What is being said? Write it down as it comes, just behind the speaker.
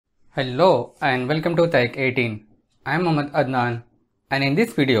Hello and welcome to taik18. I am Mohammad Adnan, and in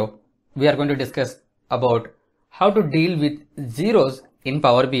this video we are going to discuss about how to deal with zeros in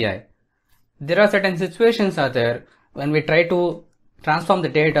Power BI. There are certain situations out there when we try to transform the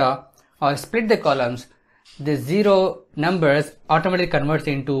data or split the columns, the zero numbers automatically converts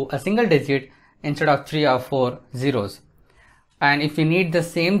into a single digit instead of 3 or 4 zeros. And if we need the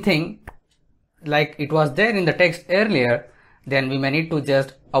same thing like it was there in the text earlier, then we may need to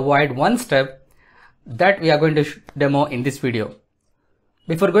just avoid one step that we are going to demo in this video.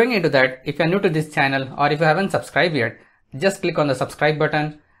 Before going into that, if you are new to this channel or if you haven't subscribed yet, just click on the subscribe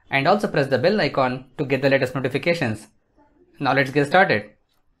button and also press the bell icon to get the latest notifications. Now let's get started.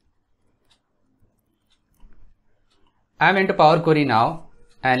 I'm into Power Query now,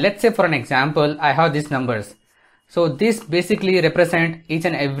 and let's say for an example I have these numbers. So this basically represent each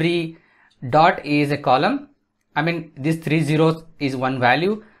and every dot is a column. I mean, these 3 zeros is one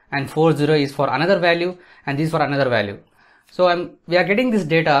value and 4 zero is for another value and this for another value. So we are getting this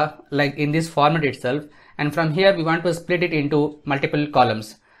data like in this format itself, and from here we want to split it into multiple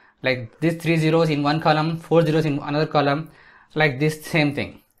columns, like these 3 zeros in one column, 4 zeros in another column, like this same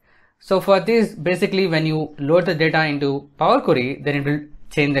thing. So for this, basically when you load the data into Power Query, then it will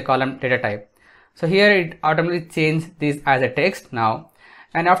change the column data type. So here it automatically changed this as a text now,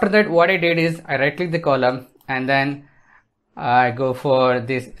 and after that what I did is I right click the column and then I go for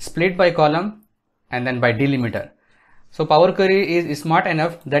this split by column and then by delimiter. So Power Query is smart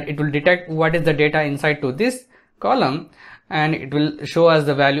enough that it will detect what is the data inside to this column, and it will show us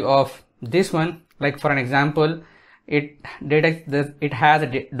the value of this one. Like for an example, it detects this, it has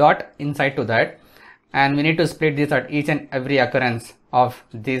a dot inside to that, and we need to split this at each and every occurrence of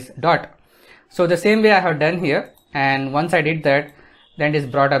this dot. So the same way I have done here, and once I did that, then it is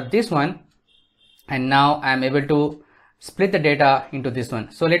brought up this one, and now I am able to split the data into this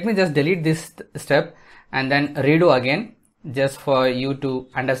one. So let me just delete this step and then redo again just for you to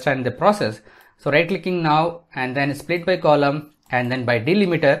understand the process. So right clicking now and then split by column and then by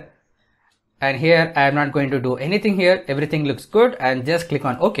delimiter, and here I am not going to do anything here, everything looks good, and just click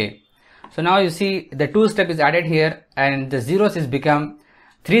on OK. So now you see the 2 step is added here, and the zeros is become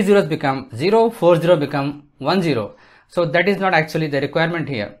 3 zeros become 0, 4 0 become 1 0. So that is not actually the requirement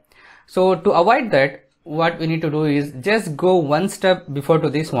here. So to avoid that, what we need to do is just go one step before to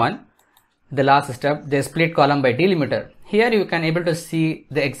this one, the last step, the split column by delimiter. Here you can able to see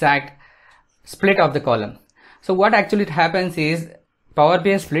the exact split of the column. So what actually happens is Power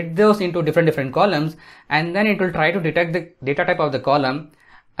BI split those into different columns, and then it will try to detect the data type of the column,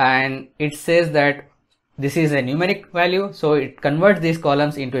 and it says that this is a numeric value, so it converts these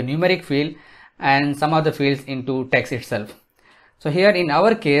columns into a numeric field and some of the fields into text itself. So here in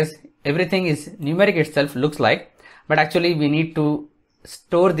our case, everything is numeric itself looks like, but actually we need to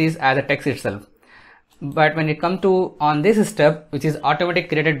store this as a text itself. But when it comes to on this step, which is automatic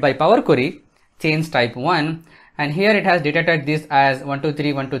created by Power Query, change type 1, and here it has detected this as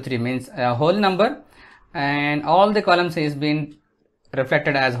 123 123 means a whole number, and all the columns is being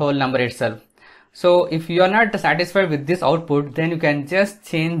reflected as whole number itself. So if you are not satisfied with this output, then you can just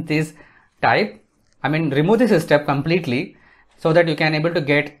change this type, I mean remove this step completely, so that you can able to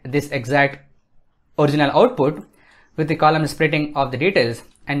get this exact original output with the column splitting of the details.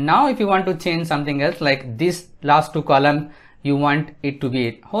 And now if you want to change something else, like this last 2 column, you want it to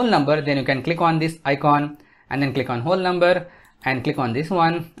be whole number, then you can click on this icon and then click on whole number and click on this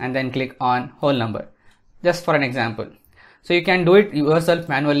one and then click on whole number, just for an example. So you can do it yourself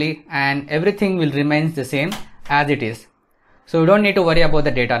manually and everything will remain the same as it is. So you don't need to worry about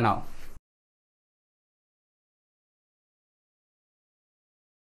the data now.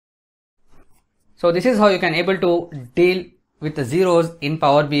 So this is how you can able to deal with the zeros in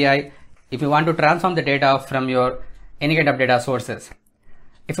Power BI if you want to transform the data from your any kind of data sources.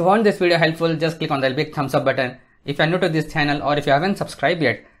 If you found this video helpful, just click on the big thumbs up button. If you are new to this channel or if you haven't subscribed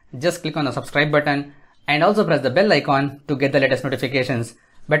yet, just click on the subscribe button and also press the bell icon to get the latest notifications.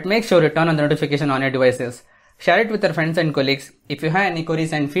 But make sure you turn on the notification on your devices. Share it with your friends and colleagues. If you have any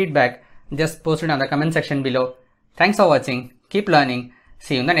queries and feedback, just post it on the comment section below. Thanks for watching. Keep learning.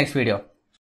 See you in the next video.